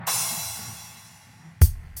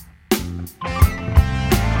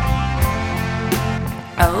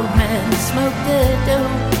Old men smoke the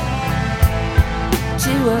dope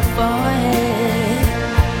to avoid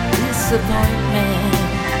disappointment,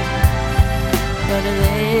 but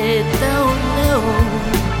they don't know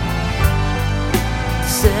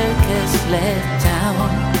circus left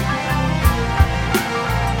town.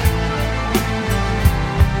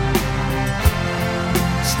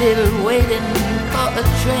 Still waiting for a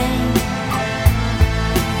train,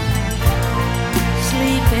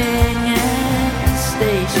 sleeping at the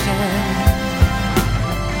station.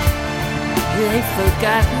 They've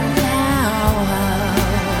forgotten how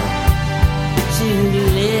to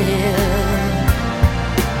live.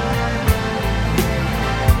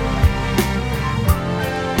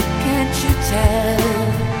 Can't you tell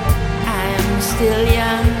I'm still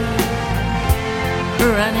young,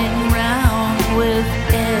 running round with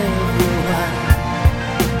everyone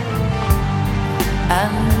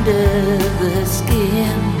under the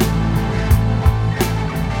skin?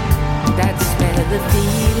 That's where the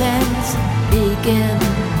feelings begin.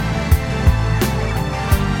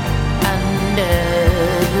 Under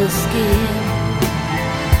the skin,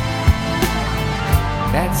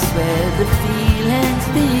 that's where the feelings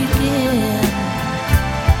begin.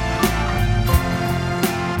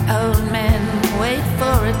 Old men wait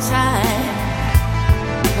for a time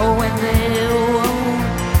when they won't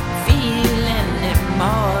feel any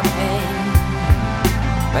more pain,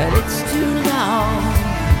 but it's too long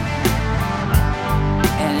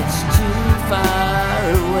and it's too far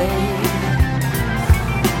away.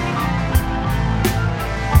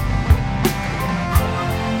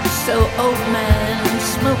 So old men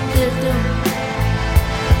smoke their dope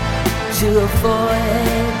to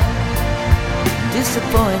avoid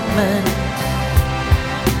disappointment.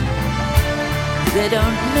 They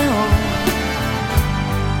don't know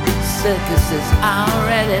circuses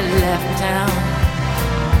already left town.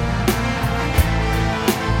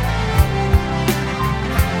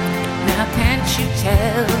 Now can't you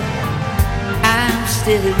tell I'm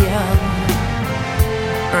still young,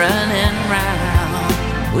 running round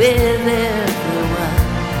with everyone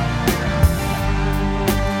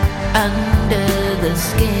under the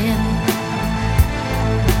skin?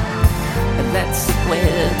 That's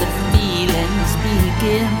where the feelings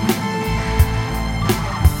begin.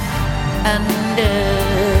 Under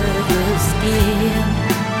the skin,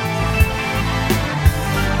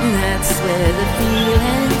 that's where the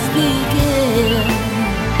feelings begin.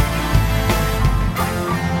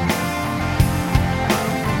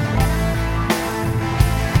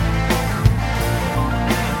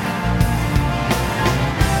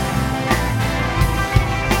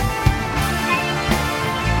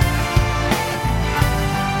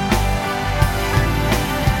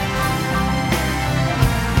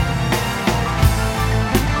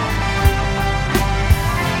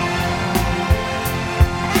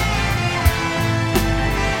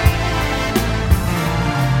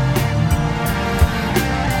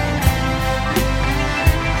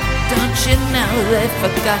 You know they've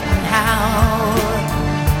forgotten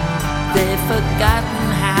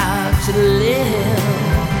how to live.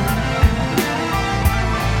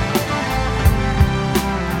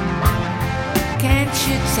 Can't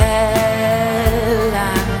you tell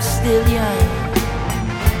I'm still young,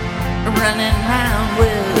 running round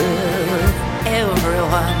with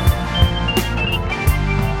everyone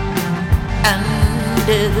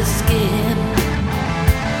under the skin?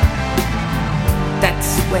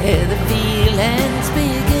 That's where the feelings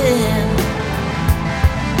begin.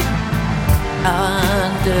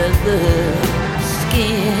 Under the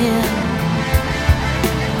skin,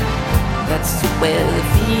 that's where the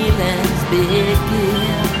feelings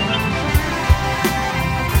begin.